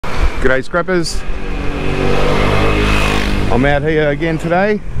G'day scrappers, I'm out here again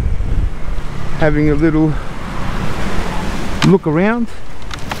today having a little look around,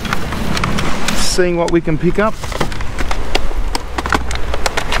 seeing what we can pick up.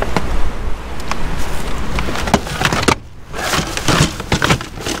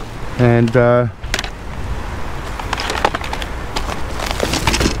 And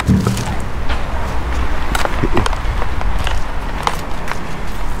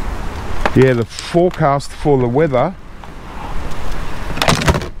yeah, the forecast for the weather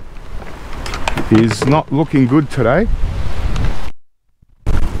is not looking good today.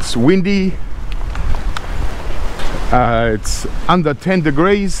 It's windy, it's under 10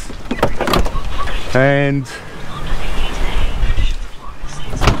 degrees, and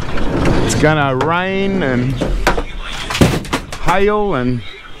it's gonna rain and hail and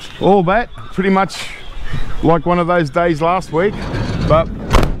all that, pretty much like one of those days last week, but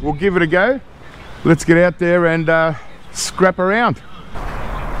we'll give it a go. Let's get out there and scrap around.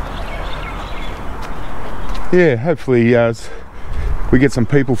 Yeah, hopefully we get some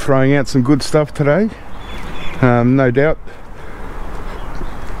people throwing out some good stuff today. No doubt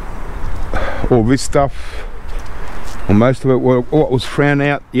all this stuff, or most of it, what was thrown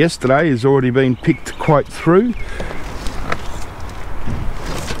out yesterday has already been picked quite through.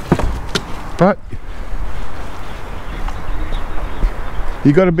 But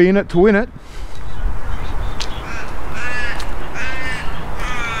you got to be in it to win it.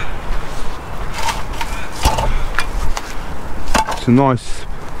 It's a nice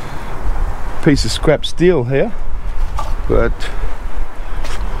piece of scrap steel here, but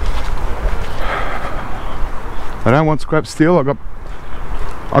I don't want scrap steel. I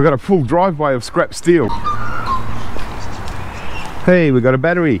got a full driveway of scrap steel. Hey, we got a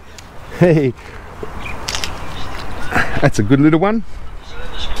battery. Hey, that's a good little one.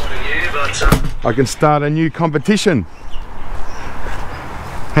 I can start a new competition.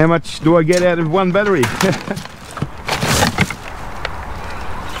 How much do I get out of one battery?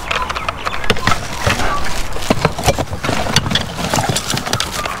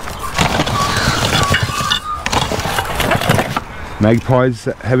 Magpie's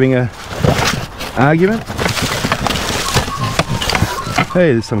having a argument.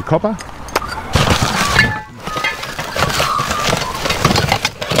 Hey, there's some copper.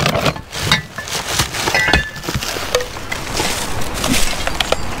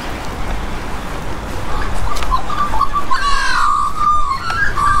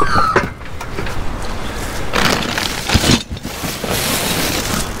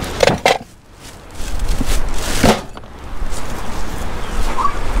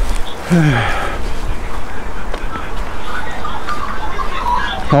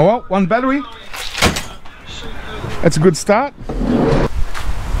 Oh well, one battery. That's a good start.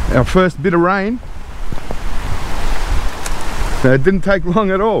 Our first bit of rain. It didn't take long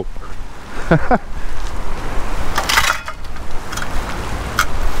at all.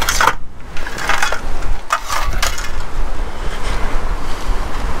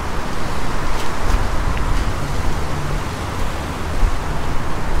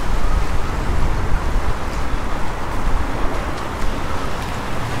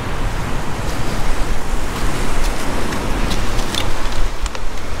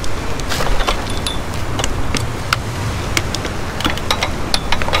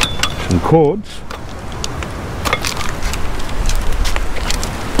 Cords.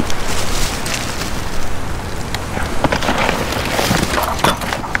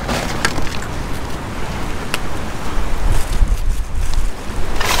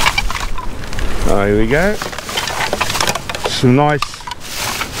 Oh, here we go. Some nice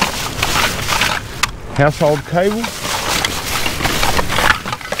household cable.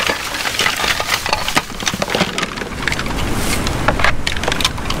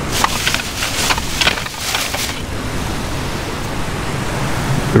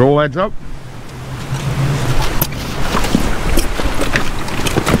 It all adds up.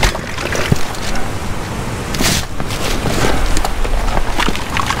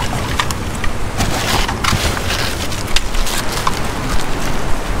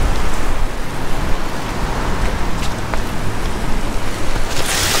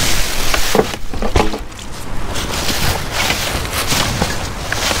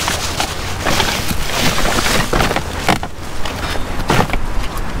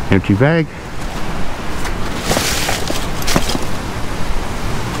 Empty bag.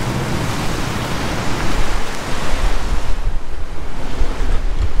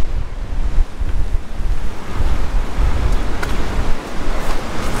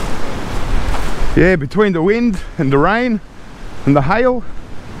 Yeah, between the wind and the rain and the hail,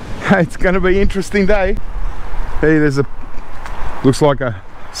 It's going to be an interesting day. Hey, there's a, looks like a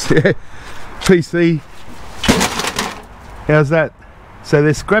PC. How's that? So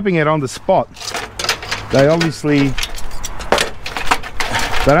they're scrapping it on the spot. They obviously,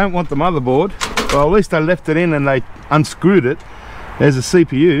 they don't want the motherboard. Well, at least they left it in and they unscrewed it. There's a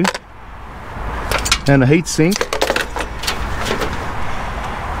CPU and a heat sink.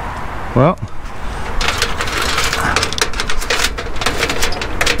 Well,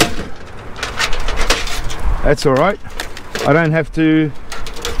 that's all right. I don't have to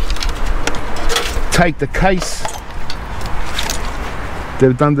take the case.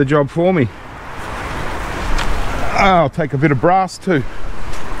 They've done the job for me. I'll take a bit of brass too.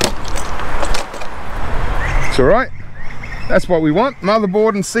 It's all right. That's what we want.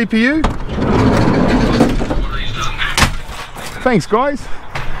 Motherboard and CPU. Thanks, guys.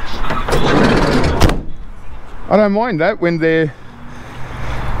 I don't mind that when they're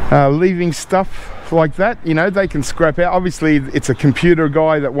leaving stuff like that, you know, they can scrap out. Obviously it's a computer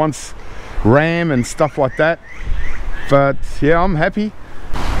guy that wants RAM and stuff like that, but yeah, I'm happy.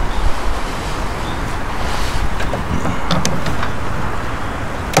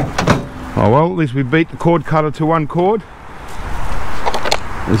 Oh well, at least we beat the cord cutter to one cord.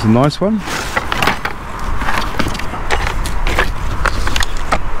 There's a nice one.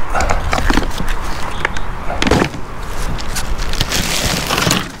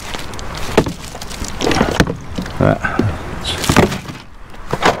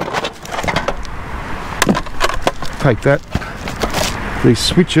 Take that. These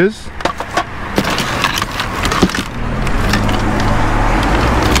switches.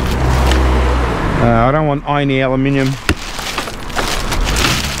 I don't want irony aluminium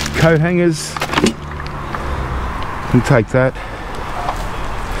coat hangers. And take that.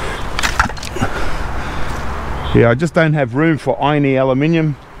 Yeah, I just don't have room for irony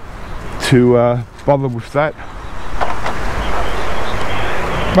aluminium to bother with that.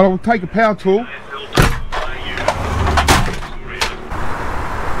 But I'll take a power tool.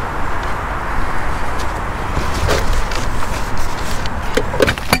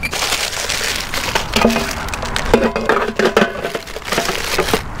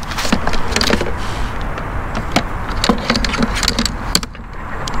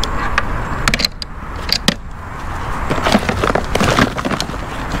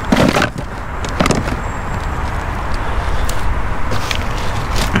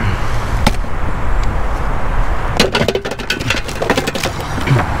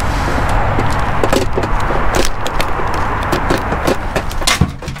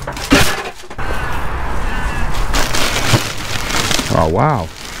 Oh wow,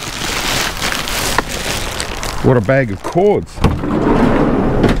 what a bag of cords.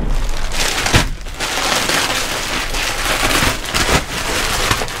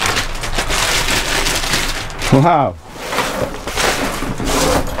 Wow,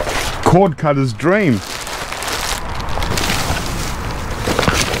 cord cutter's dream.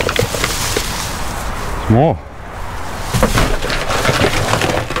 More.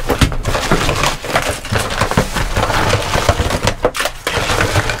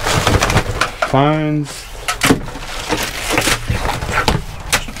 Phones,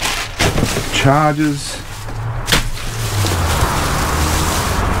 chargers,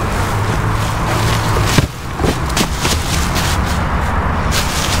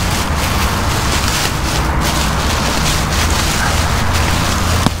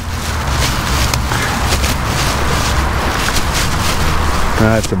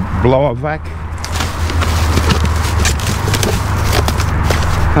 It's a blower vac.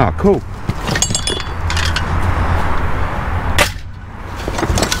 ah, cool.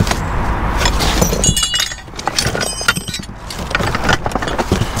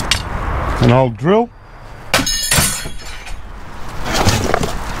 An old drill.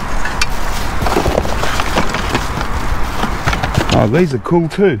 Oh, these are cool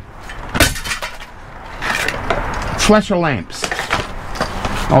too. Flasher lamps.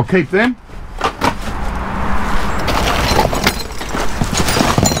 I'll keep them.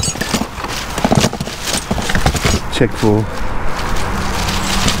 Check for,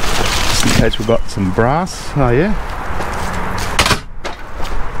 just in case we've got some brass. Oh yeah.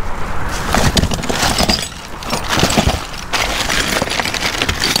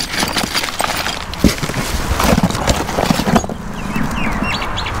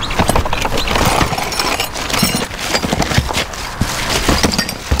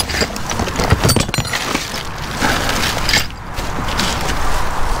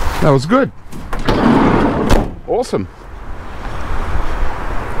 That was good. Awesome.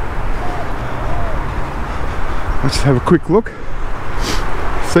 Let's have a quick look.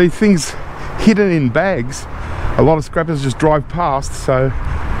 See, things hidden in bags. A lot of scrappers just drive past, so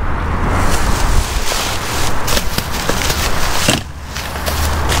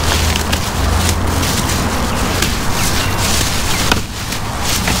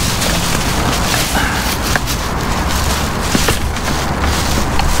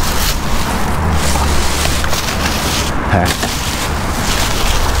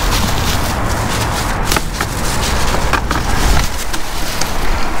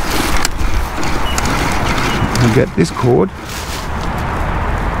I'll get this cord.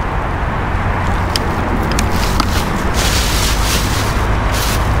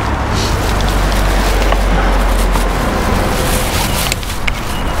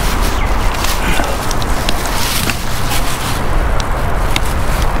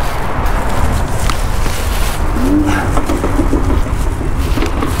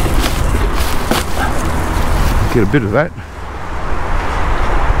 get a bit of that.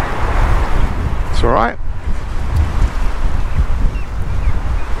 It's all right.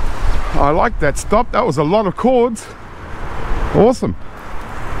 I like that stop. That was a lot of cords. Awesome.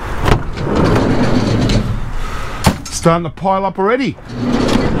 Starting to pile up already.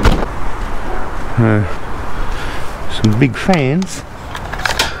 Some big fans.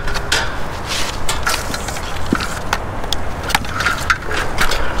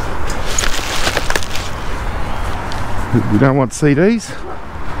 We don't want CDs.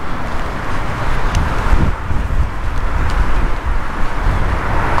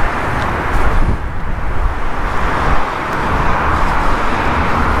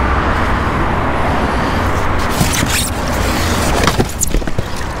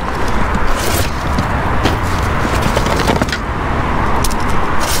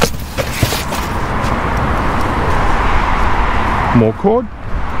 More cord.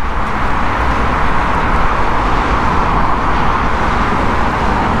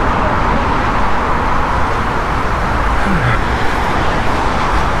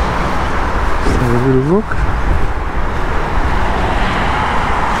 Little look.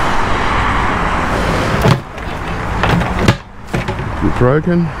 Bit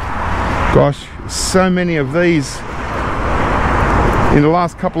broken. Gosh, so many of these in the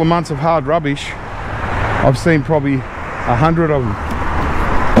last couple of months of hard rubbish. I've seen probably 100 of them.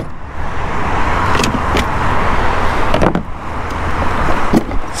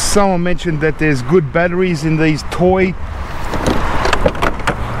 Someone mentioned that there's good batteries in these toy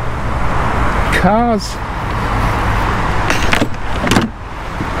cars.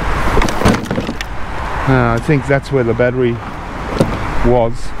 I think that's where the battery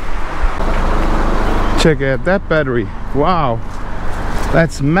was. Check out that battery. Wow,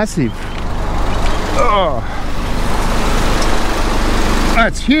 that's massive. Oh,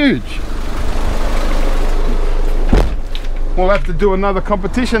 that's huge. We'll have to do another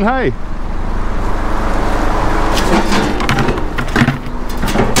competition, hey?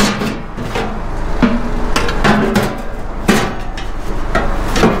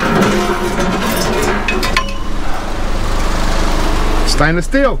 Stainless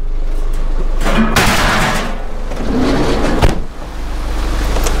steel.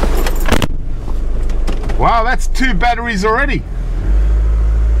 Wow, that's 2 batteries already.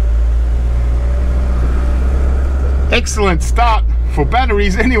 Excellent start for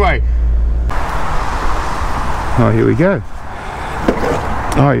batteries anyway. Oh, here we go.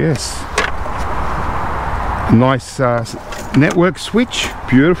 Oh yes. Nice network switch.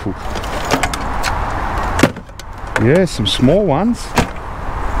 Beautiful. Yeah, some small ones.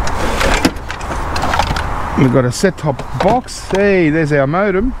 We've got a set-top box. Hey, there's our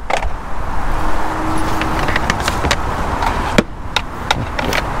modem.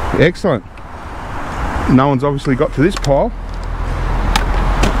 Excellent. No one's obviously got to this pile.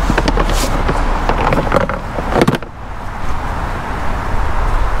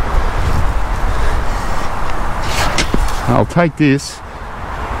 I'll take this.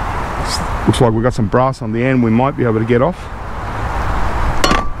 Looks like we've got some brass on the end we might be able to get off.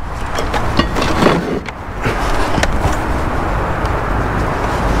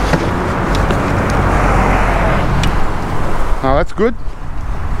 Oh, that's good.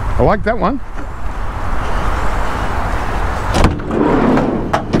 I like that one.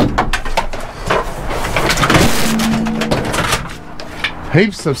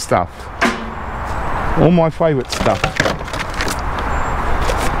 Heaps of stuff. All my favourite stuff.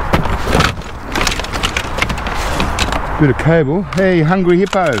 Bit of cable. Hey, Hungry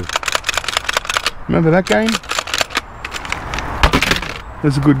Hippo. Remember that game?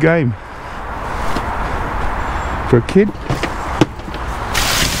 That's a good game for a kid.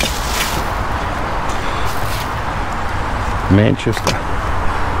 Manchester.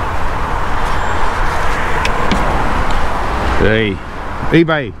 Hey,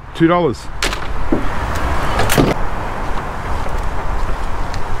 eBay, $2.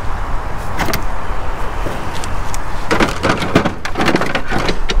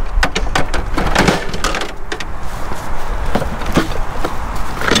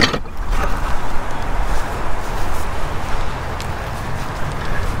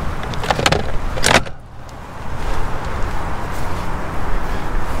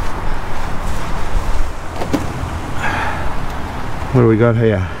 What do we got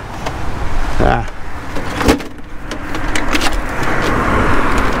here?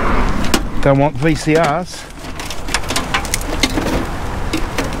 Don't want VCRs.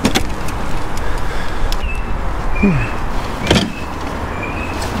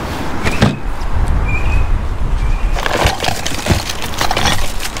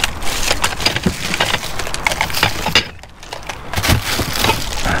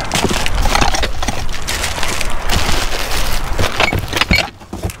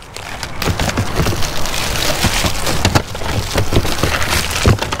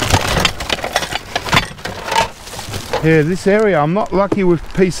 Yeah, this area I'm not lucky with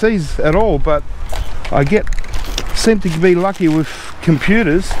PCs at all, but I seem to be lucky with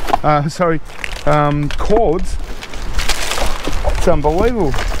computers. Cords. It's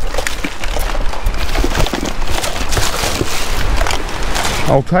unbelievable.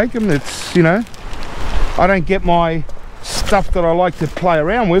 I'll take them. It's, you know, I don't get my stuff that I like to play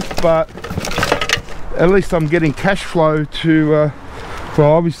around with, but at least I'm getting cash flow to.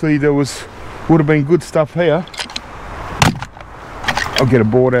 Well, obviously there would have been good stuff here. I'll get a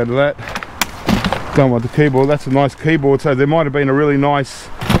board out of that. Don't want the keyboard. That's a nice keyboard, so there might have been a really nice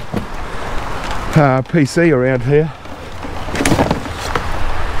PC around here.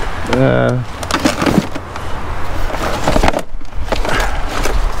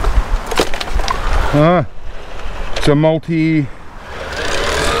 It's a multi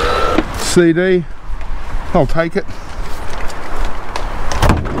CD. I'll take it.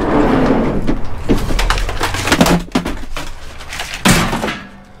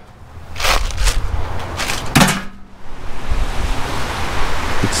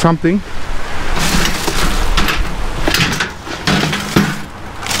 Something.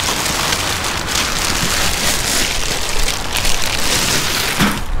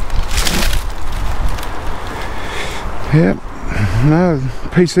 Yeah, no,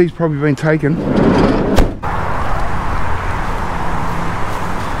 PC's probably been taken.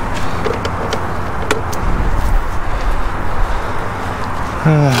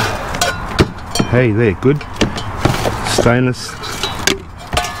 Hey, they're good. Stainless.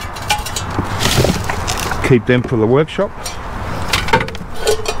 Keep them for the workshop.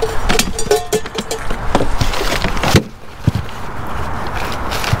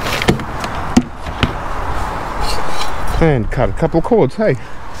 And cut a couple of cords, hey.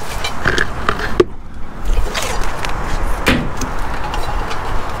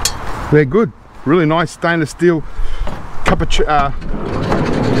 They're good. Really nice stainless steel cup of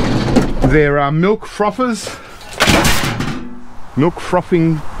they're milk frothers. Milk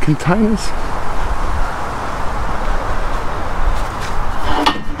frothing containers.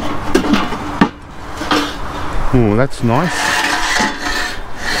 Oh, that's nice.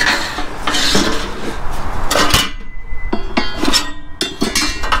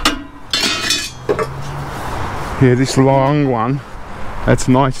 Yeah, this long one, that's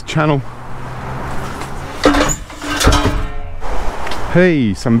a nice channel.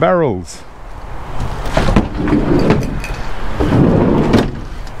 Hey, some barrels.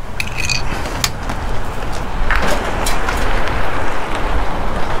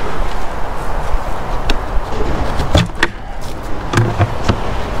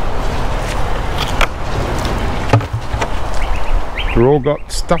 They're all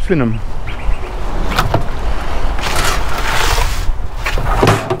got stuff in them.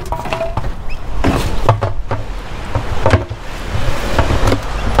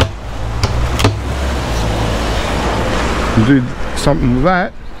 Do something with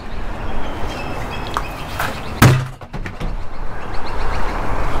that.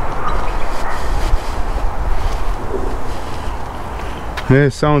 Yeah,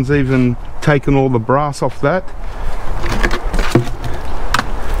 someone's even taken all the brass off that.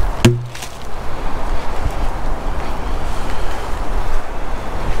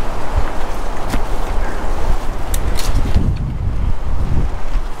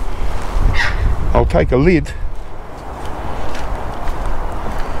 I'll take a lid.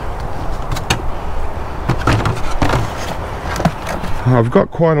 I've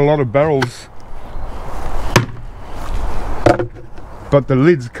got quite a lot of barrels, but the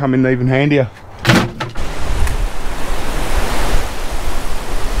lids come in even handier.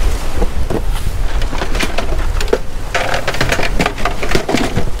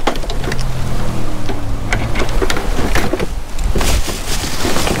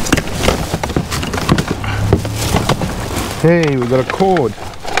 Hey, we've got a cord.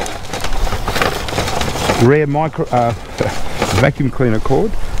 Rare micro vacuum cleaner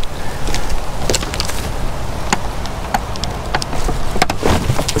cord.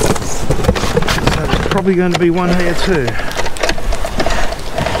 So there's probably going to be one here too.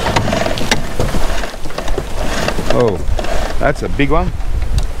 Oh, that's a big one.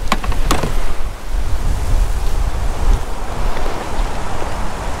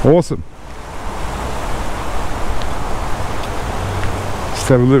 Awesome.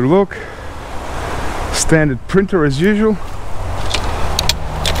 Let's have a little look. Standard printer as usual.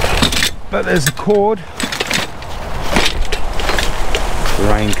 But there's a cord.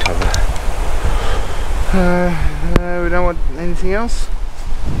 Rain cover. We don't want anything else.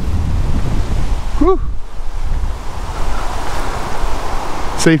 Whew.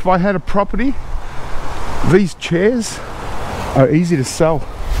 See, if I had a property, these chairs are easy to sell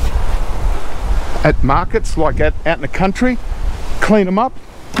at markets, like out in the country. Clean them up,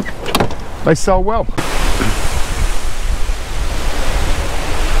 they sell well.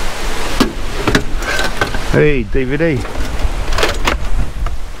 Hey, DVD.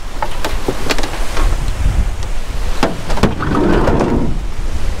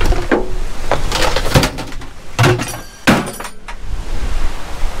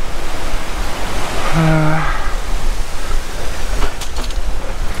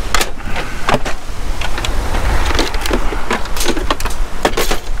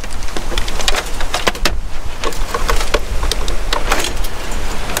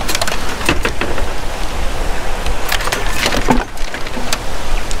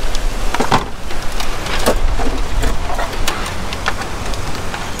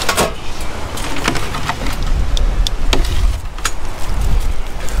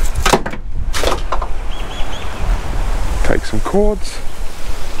 Take some cords.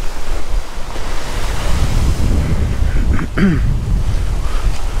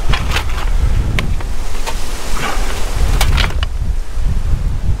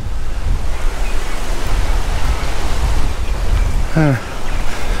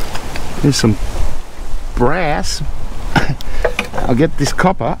 Here's some brass. I'll get this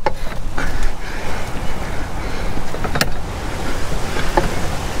copper.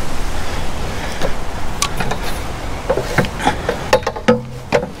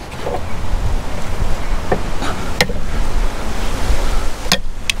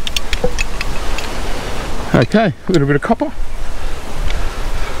 Okay, a little bit of copper.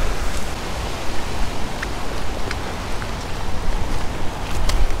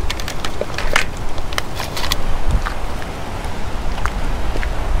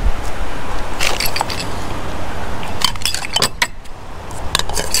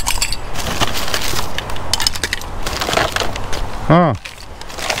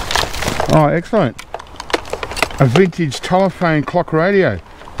 Oh, excellent. A vintage telephone clock radio.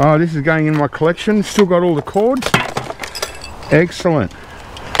 Oh, this is going in my collection. Still got all the cords. Excellent.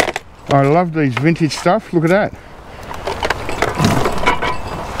 I love these vintage stuff. Look at that.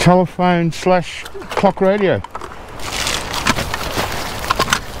 Telephone slash clock radio.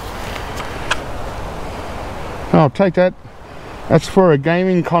 I'll take that. That's for a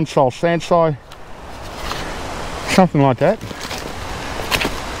gaming console, Sansai. Something like that.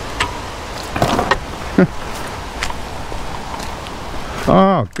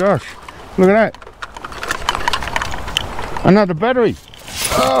 Oh gosh, look at that. Another battery.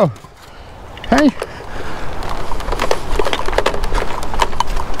 Oh, hey.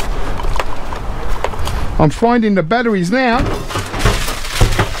 I'm finding the batteries now.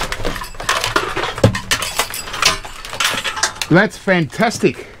 That's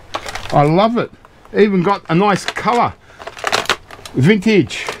fantastic. I love it. Even got a nice colour.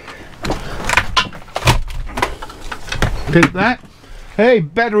 Vintage. Take that. Hey,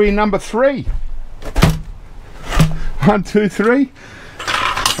 battery number 3. 1, 2, 3.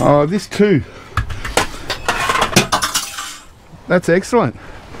 Oh, this too. That's excellent.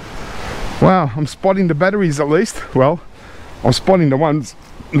 Wow, I'm spotting the batteries at least. Well, I'm spotting the ones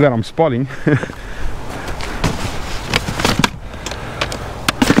that I'm spotting.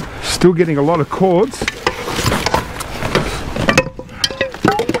 Still getting a lot of cords.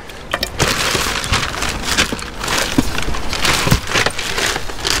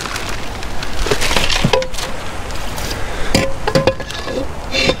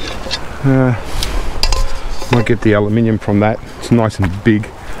 Might get the aluminium from that. It's nice and big.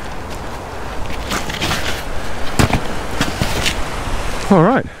 All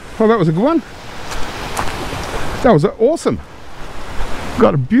right. Well, that was a good one. That was awesome.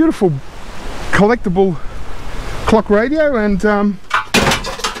 Got a beautiful collectible clock radio and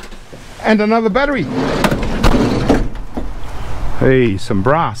another battery. Hey, some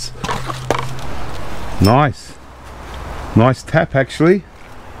brass. Nice. Nice tap actually.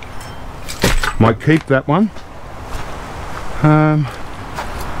 Might keep that one.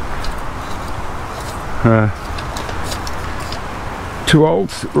 Too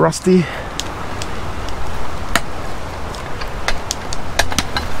old, rusty.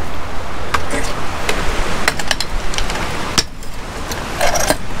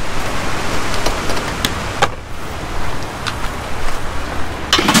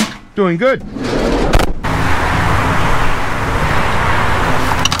 Doing good.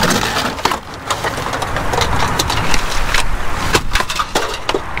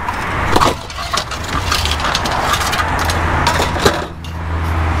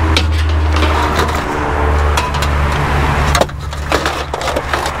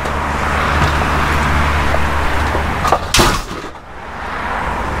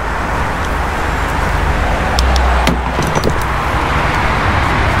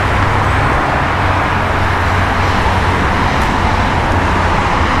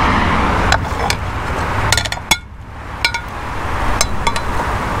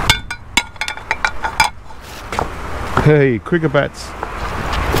 Hey, cricket bats.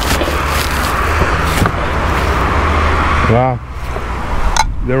 Wow,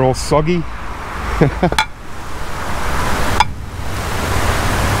 they're all soggy.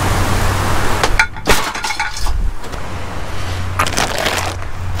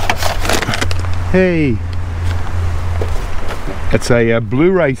 Hey, it's a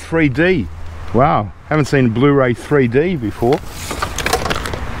Blu-ray 3D. Wow, haven't seen a Blu-ray 3D before.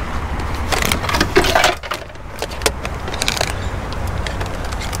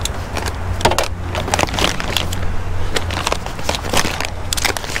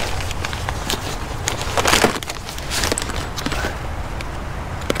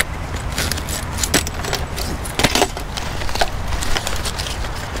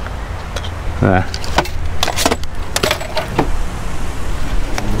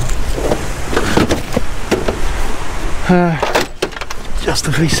 Just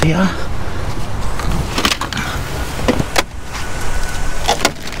a VCR.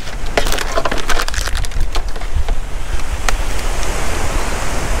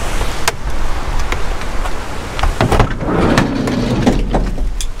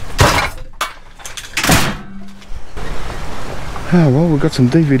 Oh well, we've got some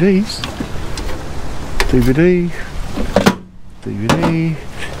DVDs. DVD,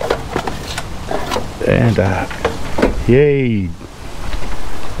 and yay,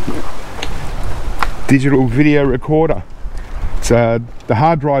 digital video recorder. It's the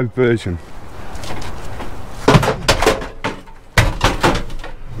hard drive version.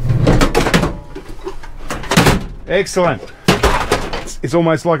 Excellent. It's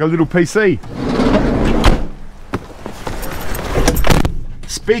almost like a little PC.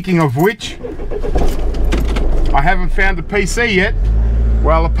 Speaking of which, I haven't found a PC yet.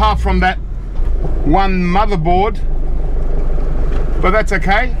 Well, apart from that one motherboard, but that's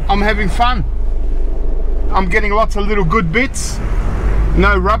okay. I'm having fun. I'm getting lots of little good bits,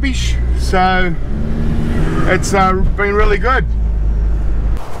 no rubbish, so it's been really good.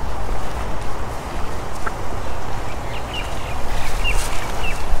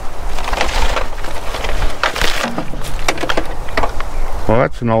 Well,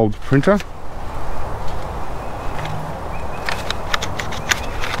 that's an old printer.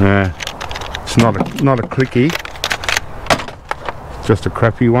 Yeah, it's not a clicky, just a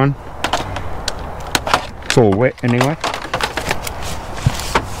crappy one. It's all wet anyway.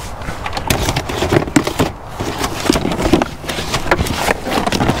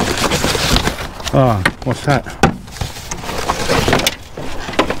 Oh, what's that?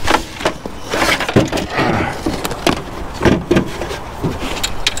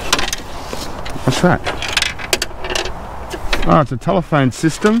 What's that? Oh, it's a telephone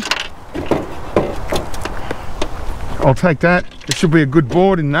system. I'll take that. There should be a good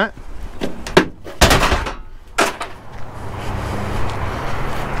board in that.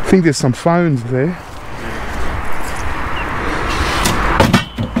 I think there's some phones there.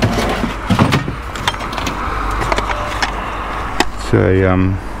 It's a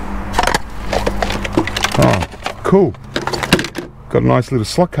oh, cool. Got a nice little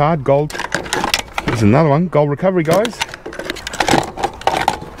slot card, gold. There's another one, gold recovery, guys.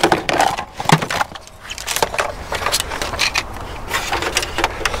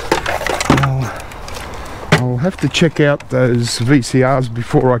 I'll have to check out those VCRs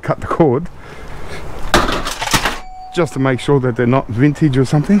before I cut the cord, just to make sure that they're not vintage or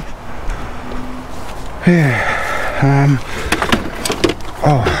something. Yeah.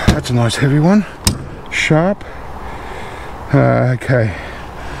 Oh, that's a nice heavy one, sharp. Okay,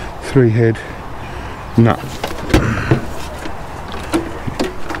 3 head. No.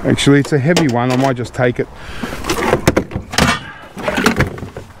 Actually, it's a heavy one. I might just take it.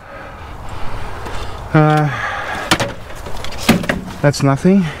 That's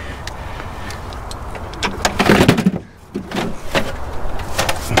nothing.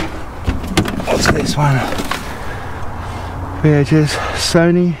 What's this one? VHS,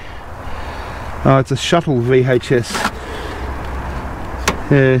 Sony. Oh, it's a shuttle VHS.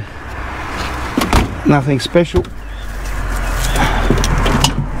 Yeah, nothing special.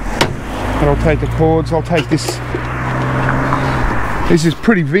 But I'll take the cords. I'll take this. This is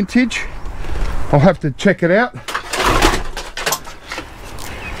pretty vintage. I'll have to check it out.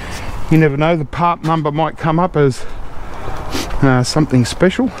 You never know, the part number might come up as something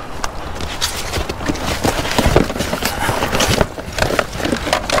special.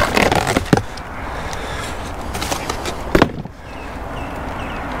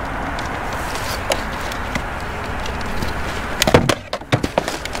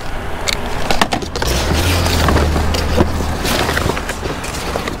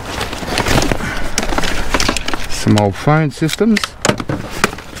 Some old phone systems.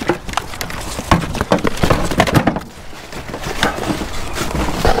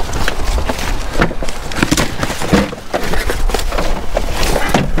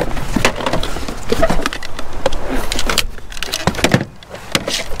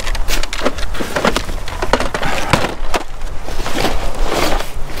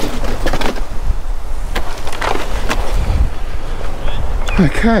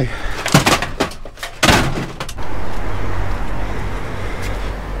 Okay.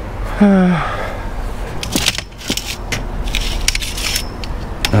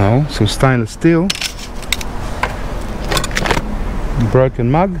 Oh, some stainless steel. Broken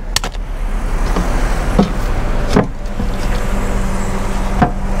mug.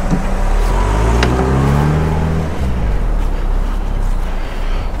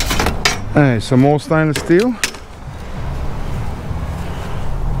 Hey, some more stainless steel.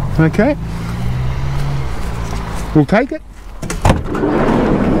 Okay, we'll take it.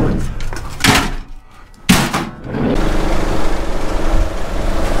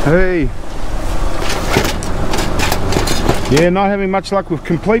 Hey, yeah, not having much luck with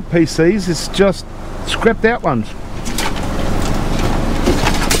complete PCs. It's just scrapped out ones.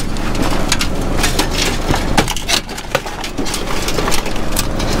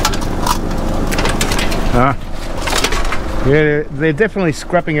 Yeah, they're definitely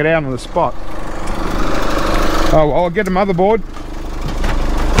scrapping it out on the spot. Oh, I'll get a motherboard.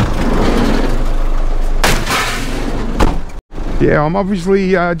 Yeah, I'm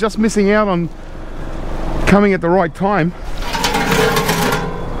obviously just missing out on coming at the right time.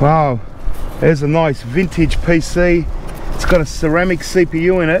 Wow, there's a nice vintage PC. It's got a ceramic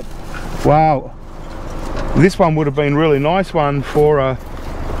CPU in it. Wow, this one would have been a really nice one for a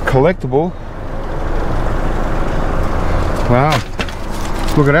collectible. Wow,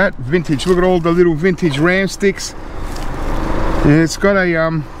 look at that, vintage. Look at all the little vintage RAM sticks. And it's got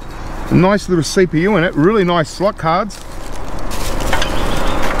a nice little CPU in it, really nice slot cards.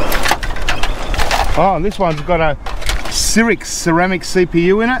 Oh, and this one's got a Cyrix ceramic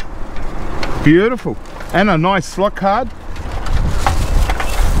CPU in it. Beautiful. And a nice slot card.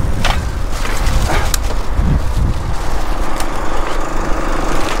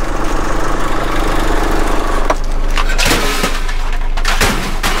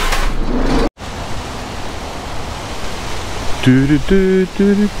 Do do do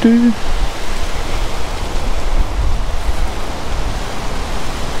do do do.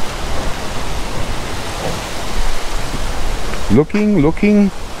 Looking.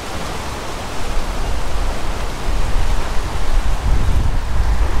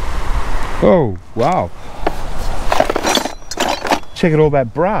 Oh, wow. Check out all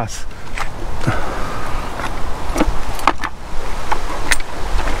that brass.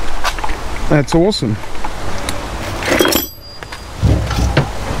 That's awesome.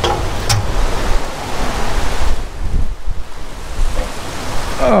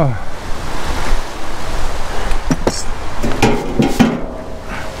 Oh.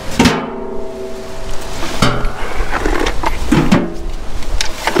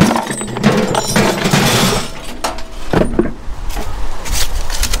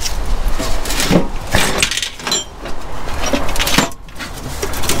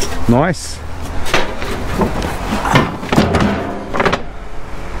 Nice.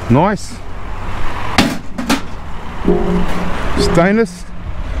 Nice. Stainless,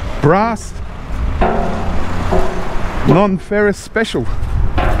 brass, non-ferrous special.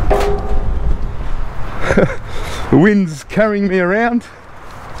 The wind's carrying me around.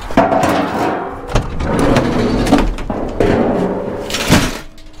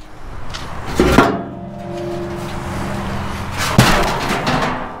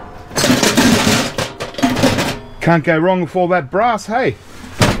 Can't go wrong with all that brass, hey?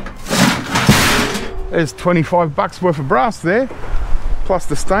 There's 25 bucks worth of brass there, plus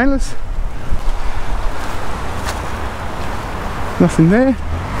the stainless. Nothing there.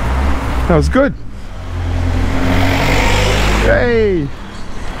 That was good. Hey!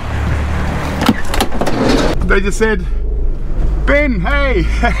 They just said, Ben, hey!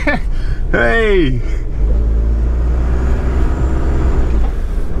 Hey!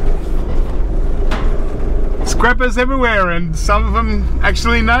 Scrappers everywhere, and some of them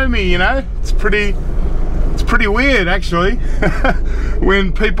actually know me, you know? It's pretty weird, actually.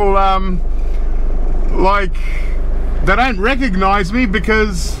 When people, like, they don't recognize me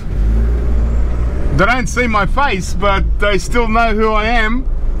because they don't see my face, but they still know who I am.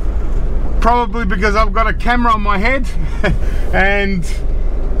 Probably because I've got a camera on my head. And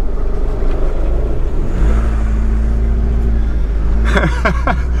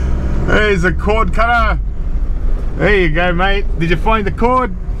there's a cord cutter. There you go, mate. Did you find the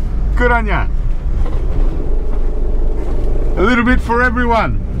cord? Good on ya. A little bit for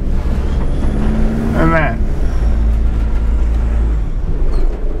everyone. And that.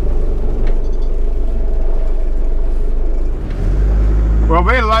 Well,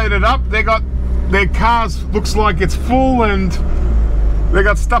 they're loaded up. They got their cars, looks like it's full, and they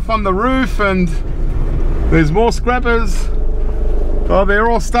got stuff on the roof, and there's more scrappers. Oh, they're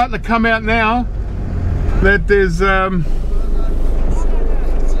all starting to come out now. That there's now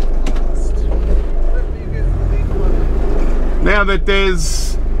that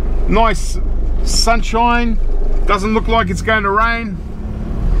there's nice sunshine, doesn't look like it's going to rain.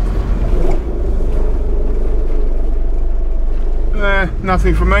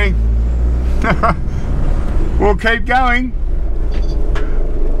 Nothing for me. We'll keep going.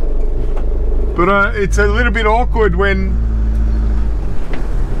 But it's a little bit awkward when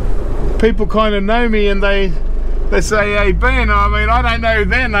people kind of know me and they say, hey Ben, I mean, I don't know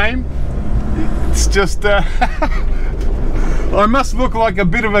their name. It's just I must look like a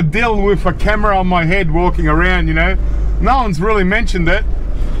bit of a dill with a camera on my head walking around, you know. No one's really mentioned it.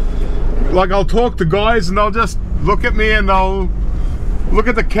 Like, I'll talk to guys and they'll just look at me and they'll look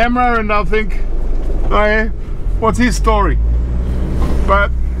at the camera and I'll think, oh yeah, what's his story?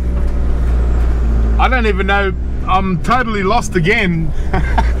 But I don't even know. I'm totally lost again.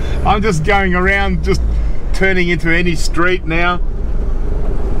 I'm just going around, just turning into any street now.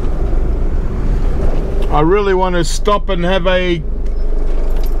 I really want to stop and have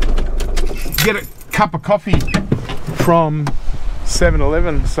get a cup of coffee from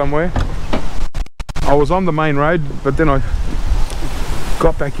 7-Eleven somewhere. I was on the main road, but then I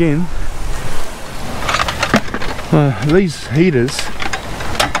got back in. These heaters,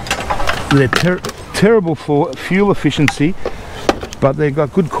 they're terrible for fuel efficiency, but they've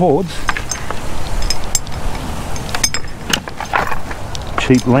got good cords.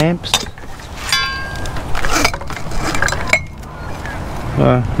 Cheap lamps.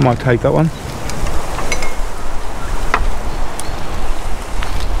 Might take that one.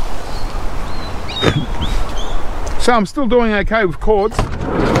 So I'm still doing okay with cords.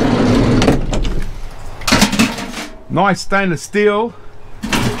 Nice stainless steel,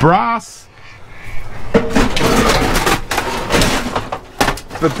 brass.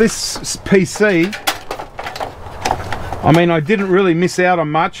 But this PC, I mean, I didn't really miss out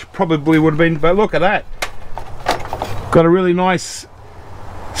on much. Probably would have been, but look at that. Got a really nice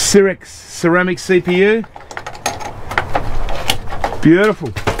Cyrex ceramic CPU.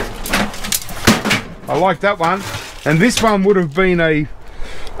 Beautiful. I like that one. And this one would have been a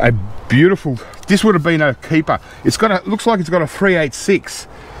beautiful, this would have been a keeper. It's got a, looks like it's got a 386,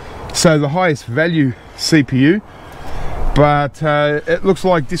 so the highest value CPU. But it looks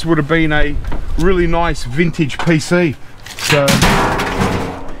like this would have been a really nice vintage PC. So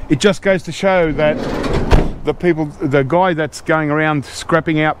it just goes to show that the guy that's going around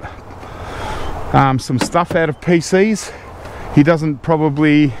scrapping out some stuff out of PCs, he doesn't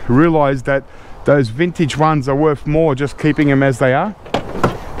probably realize that those vintage ones are worth more just keeping them as they are.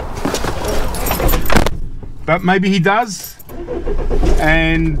 But maybe he does,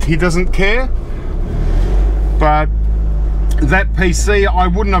 and he doesn't care. But that PC I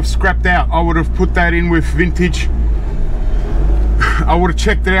wouldn't have scrapped out. I would have put that in with vintage. I would have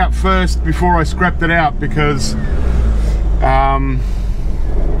checked it out first before I scrapped it out, because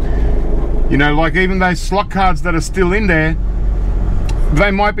you know, like even those slot cards that are still in there,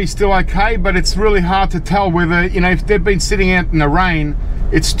 they might be still okay, but it's really hard to tell whether, you know, if they've been sitting out in the rain,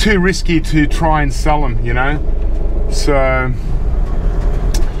 it's too risky to try and sell them, you know. So,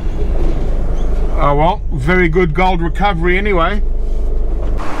 oh well, very good gold recovery anyway.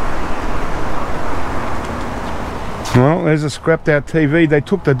 Well, there's a scrapped out TV. They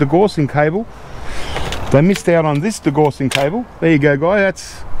took the degaussing cable. They missed out on this degaussing cable. There you go, guy.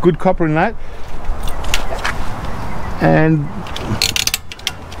 That's good copper in that. And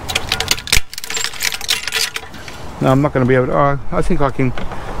no, I'm not going to be able to. Oh, I think I can.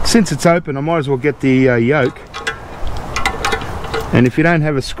 Since it's open, I might as well get the yoke. And if you don't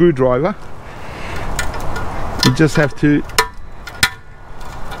have a screwdriver, you just have to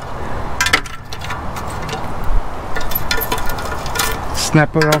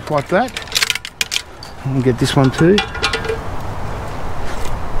snap it off like that. And get this one too.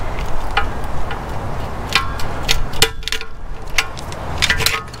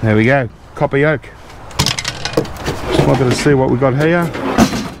 There we go, copper yoke. Just wanted to see what we got here.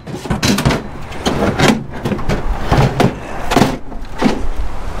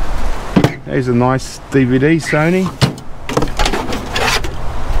 There's a nice DVD, Sony.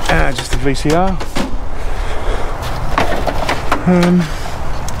 Just a VCR.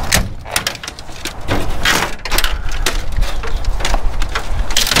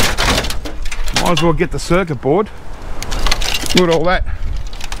 Might as well get the circuit board. Look at all that.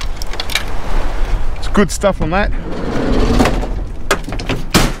 It's good stuff on that.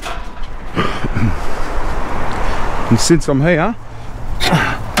 And since I'm here,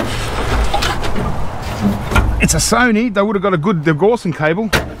 it's a Sony. They would have got a good degaussing cable,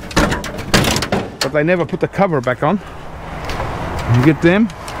 but they never put the cover back on. You get them.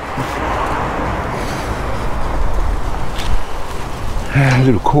 A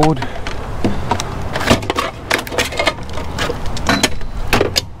little cord.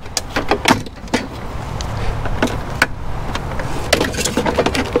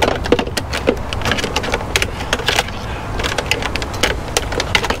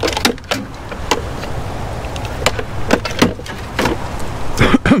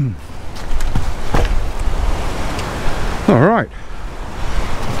 All right.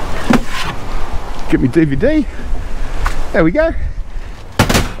 Get me DVD. There we go.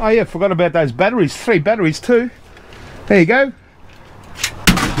 Oh yeah, forgot about those batteries. 3 batteries too. There you go.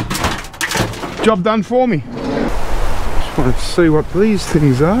 Job done for me. Just want to see what these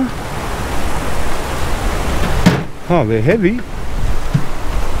things are. Oh, they're heavy.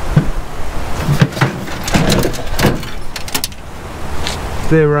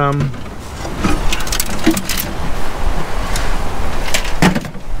 They're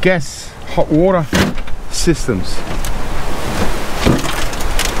gas hot water systems.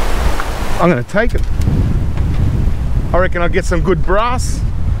 I'm going to take it. I reckon I'll get some good brass.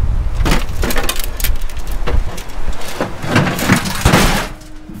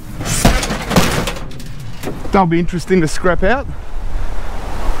 That'll be interesting to scrap out.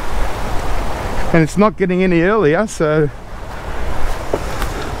 And it's not getting any earlier, so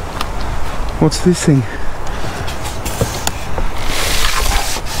what's this thing?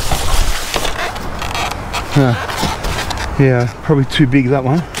 Yeah, probably too big, that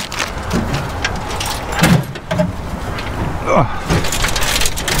one. Oh.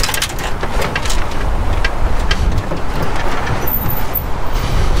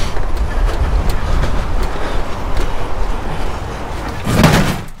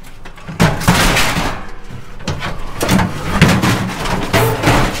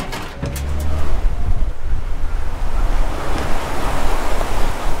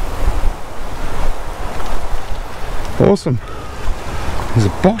 Awesome. There's a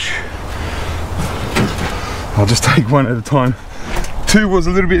Bosch. I'll just take one at a time. 2 was a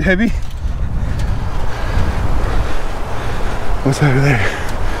little bit heavy. What's over there?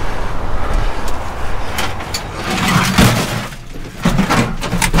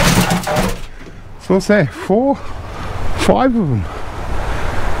 So what's that? 4? 5 of them.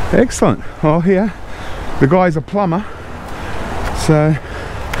 Excellent. Oh, here, the guy's a plumber, so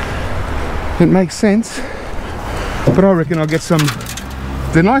it makes sense. But I reckon I'll get some,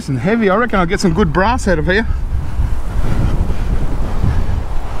 they're nice and heavy, I reckon I'll get some good brass out of here.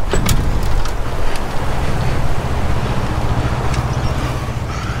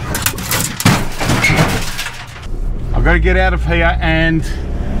 I've got to get out of here and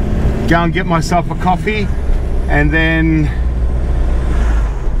go and get myself a coffee, and then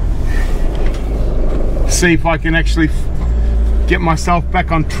see if I can actually get myself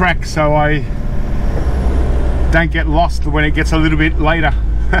back on track so I don't get lost when it gets a little bit later.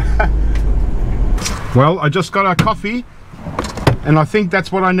 Well, I just got a coffee And I think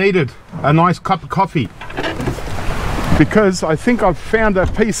that's what I needed, a nice cup of coffee. Because I think I've found a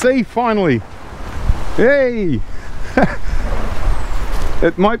PC finally. Hey!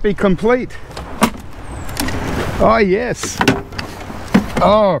 It might be complete. Oh yes.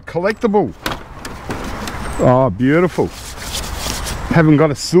 Oh, collectible. Oh, beautiful. Haven't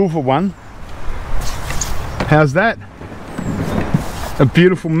got a silver one. How's that? A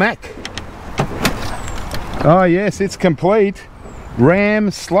beautiful Mac. Oh yes, it's complete. RAM,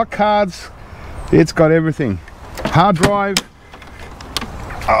 slot cards, it's got everything. Hard drive.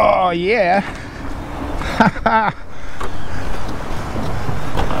 Oh yeah.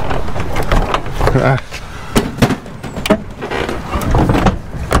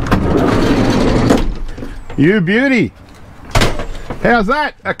 You beauty. How's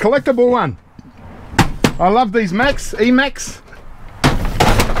that? A collectible one. I love these Macs, eMacs.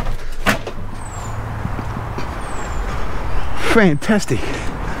 Fantastic.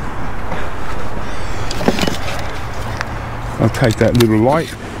 I'll take that little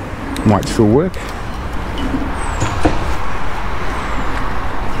light. Might still work.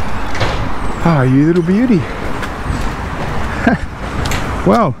 Ah, you little beauty.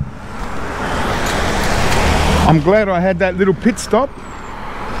 Well, I'm glad I had that little pit stop.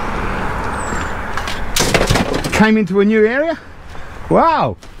 Came into a new area.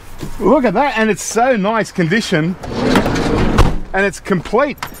 Wow, look at that. And it's so nice condition. And it's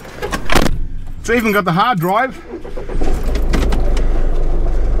complete. It's even got the hard drive.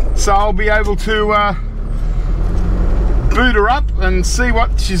 So I'll be able to boot her up and see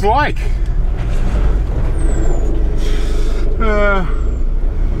what she's like.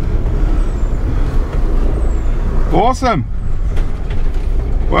 Awesome.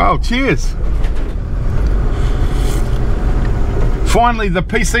 Wow, cheers. Finally the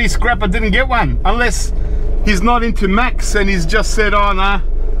PC scrapper didn't get one, unless he's not into Macs and he's just said, oh nah.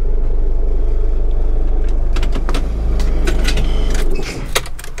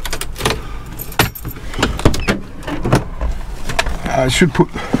 I should put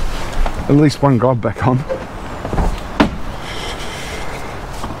at least one guard back on.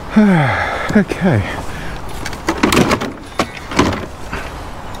 Okay.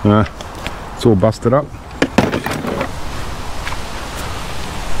 It's all busted up.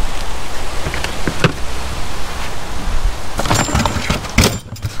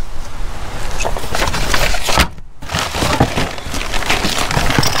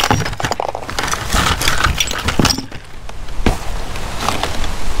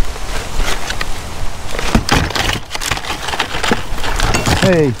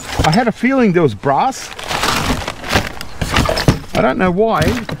 Hey, I had a feeling there was brass. I don't know why.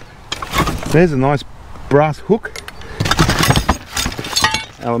 There's a nice brass hook.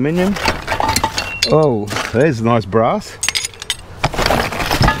 Aluminium. Oh, there's a nice brass.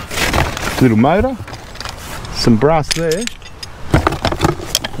 Little motor. Some brass there.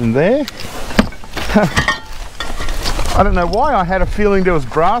 And there. I don't know why I had a feeling there was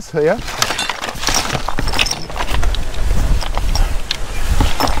brass here.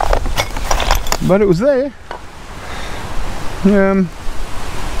 But it was there.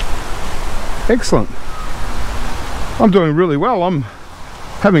 Excellent. I'm doing really well. I'm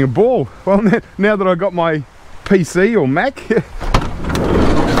having a ball. Well, now that I got my PC or Mac,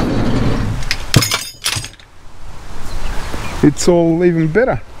 it's all even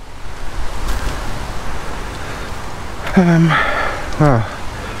better.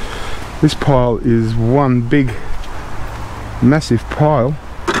 This pile is one big, massive pile.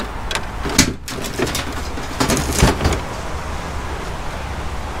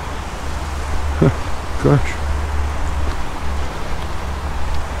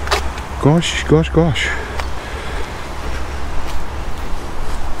 Gosh. Gosh.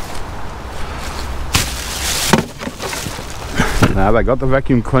 Now they got the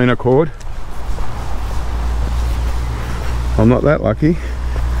vacuum cleaner cord. I'm not that lucky.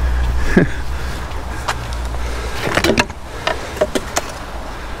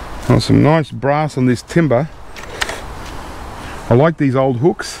 Oh, some nice brass on this timber. I like these old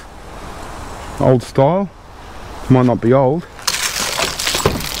hooks. Old style. Might not be old.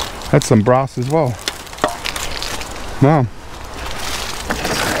 That's some brass as well. Wow.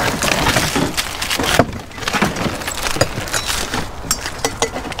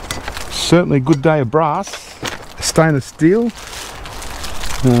 Certainly a good day of brass. Stainless steel.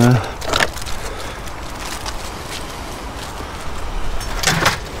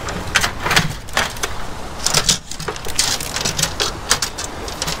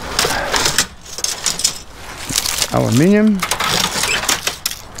 Aluminium.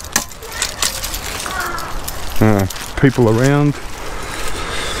 People around.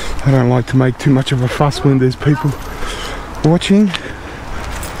 I don't like to make too much of a fuss when there's people watching.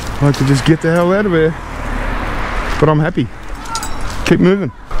 I like to just get the hell out of here. But I'm happy. Keep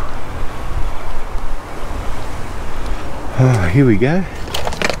moving. Oh, here we go.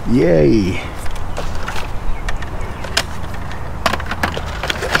 Yay.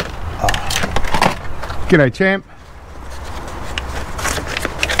 Oh. G'day, champ.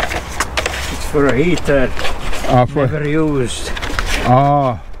 It's for a heater. Oh, never used.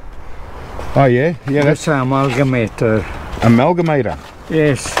 Oh. Oh yeah? Yeah, that's an amalgamator. Amalgamator?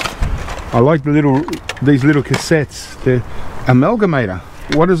 Yes. I like these little cassettes. The amalgamator.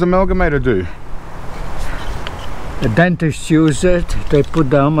 What does amalgamator do? The dentists use it. They put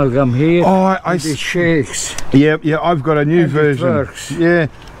the amalgam here. Oh, it shakes. Yeah, yeah. I've got a new version. It works. Yeah.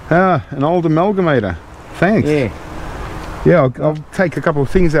 Ah, an old amalgamator. Thanks. Yeah. Yeah, I'll take a couple of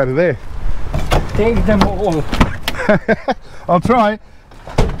things out of there. Take them all. I'll try.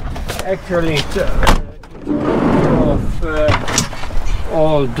 Actually,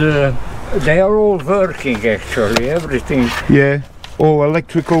 they are all working. Actually, everything. Yeah. All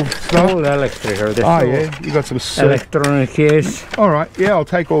electrical stuff? All electrical. Oh yeah, you got some electronic, yes. Alright, yeah, I'll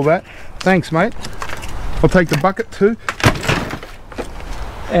take all that. Thanks, mate. I'll take the bucket too.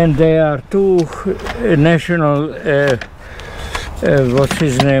 And there are two national, what's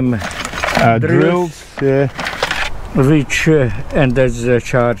his name? Drills, yeah. Which, and there's a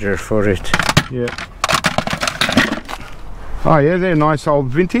charger for it. Yeah. Oh yeah, they're nice old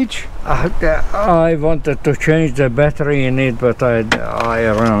vintage. I wanted to change the battery in it, but I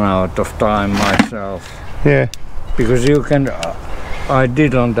ran out of time myself. Yeah. Because you can, I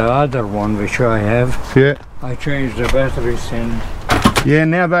did on the other one which I have. Yeah. I changed the batteries in. Yeah,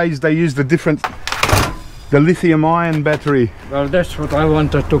 nowadays they use the lithium ion battery. Well, that's what I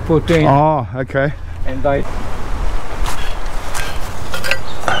wanted to put in. Oh, okay. And I...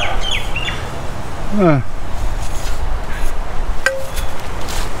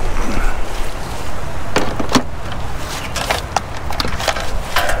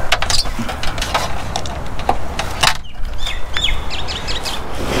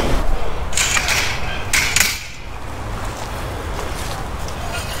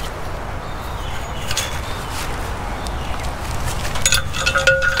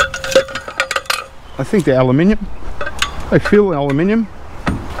 I think they're aluminium. They feel aluminium.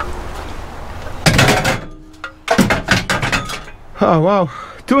 Oh wow,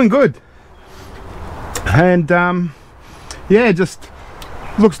 doing good. And yeah, just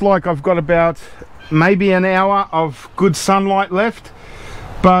looks like I've got about maybe an hour of good sunlight left.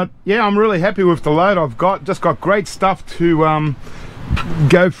 But yeah, I'm really happy with the load I've got. Just got great stuff to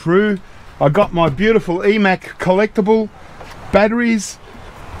go through. I got my beautiful eMac collectible batteries,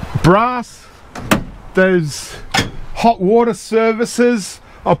 brass, those hot water services.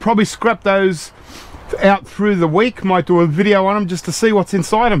 I'll probably scrap those out through the week. Might do a video on them just to see what's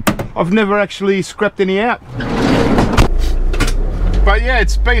inside them. I've never actually scrapped any out. But yeah,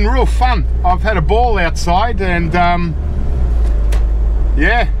 it's been real fun. I've had a ball outside and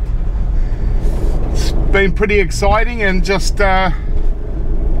yeah, it's been pretty exciting and just yeah,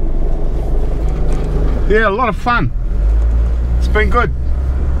 a lot of fun. It's been good.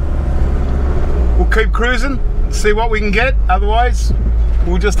 We'll keep cruising, see what we can get. Otherwise,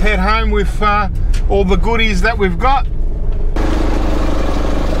 we'll just head home with all the goodies that we've got.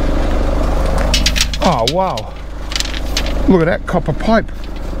 Oh wow, look at that copper pipe.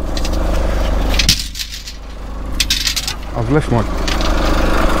 I've left my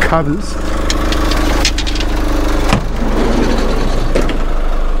covers.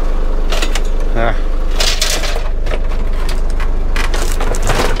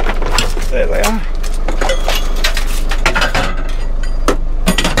 There they are.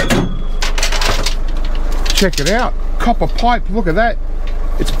 Check it out, copper pipe, look at that.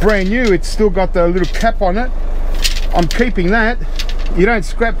 It's brand new, it's still got the little cap on it. I'm keeping that. You don't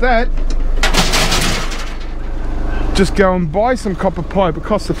scrap that. Just go and buy some copper pipe, it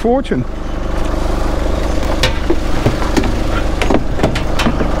costs a fortune.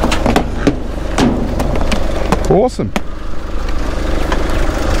 Awesome.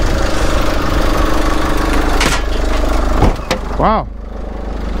 Wow,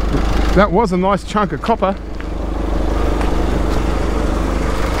 that was a nice chunk of copper.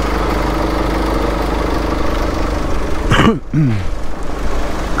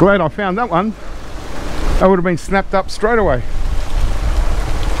 Glad I found that one. That would have been snapped up straight away.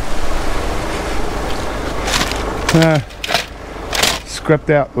 Scrapped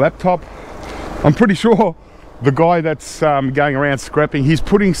out laptop. I'm pretty sure the guy that's going around scrapping, he's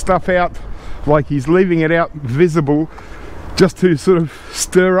putting stuff out, like he's leaving it out visible just to sort of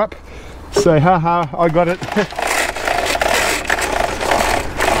stir up, say, haha, I got it.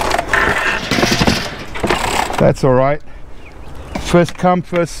 That's all right. First come,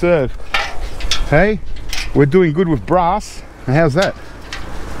 first serve. Hey, we're doing good with brass. How's that?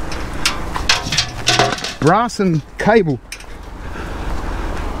 Brass and cable.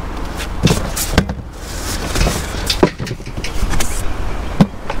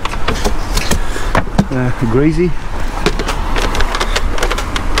 Greasy.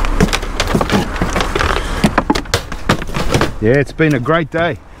 Yeah, it's been a great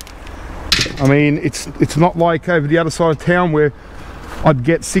day. I mean, it's not like over the other side of town where I'd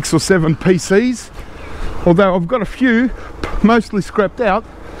get 6 or 7 PCs, although I've got a few, mostly scrapped out,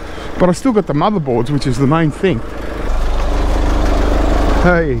 but I still got the motherboards, which is the main thing.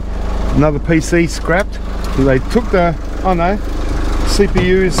 Hey, another PC scrapped. They took the, oh no,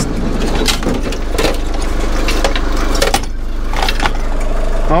 CPUs.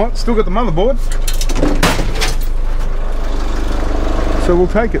 Oh, still got the motherboard, so we'll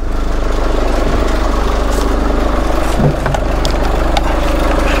take it.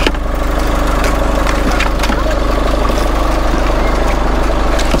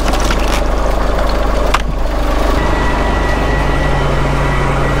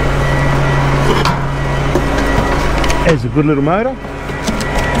 There's a good little motor.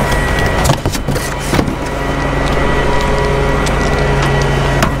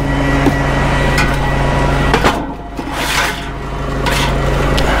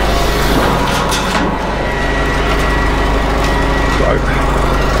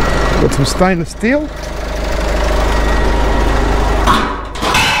 Got some stainless steel.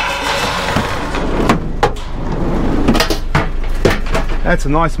 That's a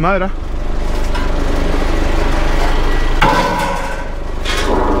nice motor.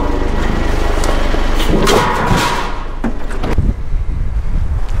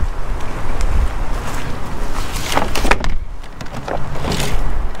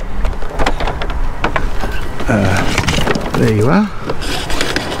 There you are.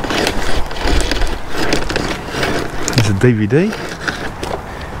 There's a DVD.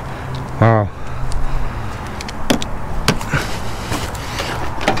 Wow.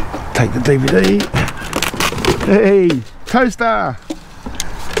 Take the DVD. Hey, toaster.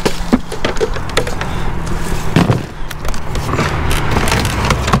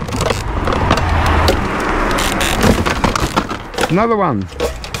 Another one.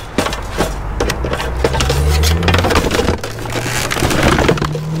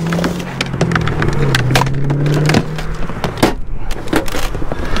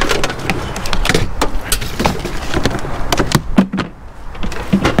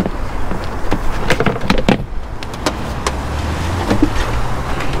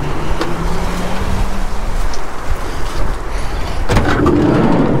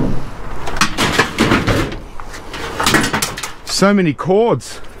 So many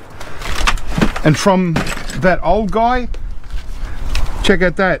cords, and from that old guy, check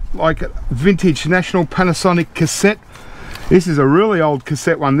out that, like a vintage National Panasonic cassette. This is a really old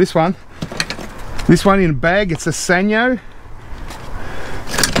cassette one. This one in a bag, it's a Sanyo.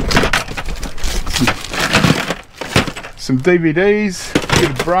 Some DVDs, bit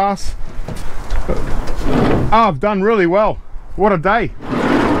of brass. Oh, I've done really well. What a day.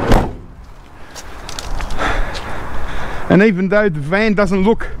 And even though the van doesn't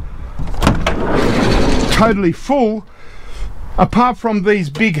look totally full, apart from these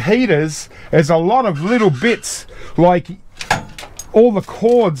big heaters, there's a lot of little bits, like all the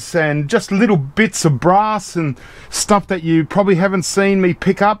cords and just little bits of brass and stuff that you probably haven't seen me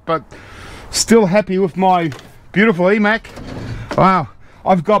pick up, but still happy with my beautiful eMac. Wow,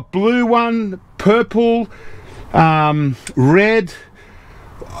 I've got blue one, purple, red,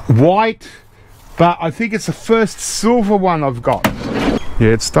 white, but I think it's the first silver one I've got.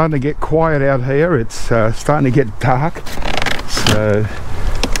 Yeah, it's starting to get quiet out here. It's starting to get dark. So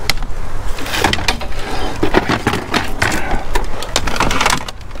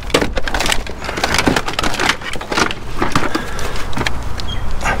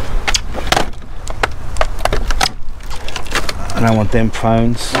I don't want them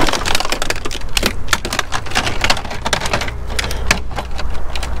phones.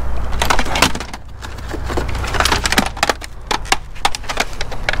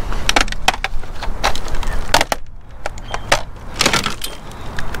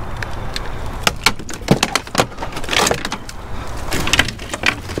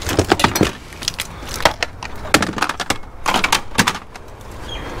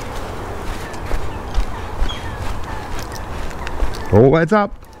 All adds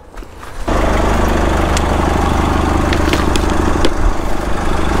up.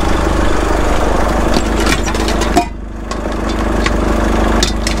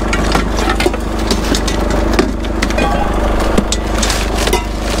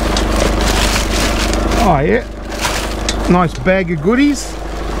 Nice bag of goodies.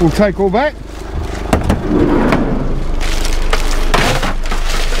 We'll take all that.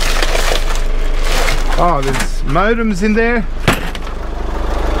 Oh, there's modems in there.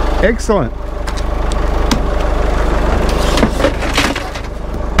 Excellent.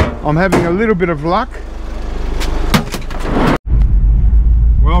 I'm having a little bit of luck.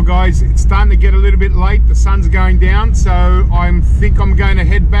 Well guys, it's starting to get a little bit late. The sun's going down, so I think I'm going to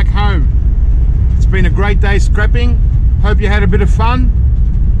head back home. It's been a great day scrapping. Hope you had a bit of fun.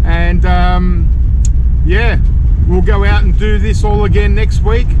 And yeah, we'll go out and do this all again next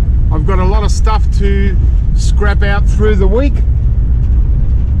week. I've got a lot of stuff to scrap out through the week.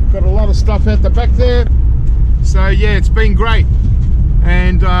 Got a lot of stuff out the back there. So yeah, it's been great.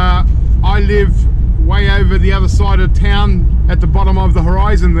 And I live way over the other side of town at the bottom of the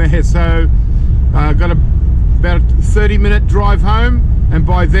horizon there. So got about a 30-minute drive home, and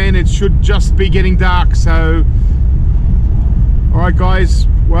by then it should just be getting dark. So all right guys,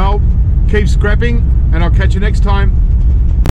 well, keep scrapping and I'll catch you next time.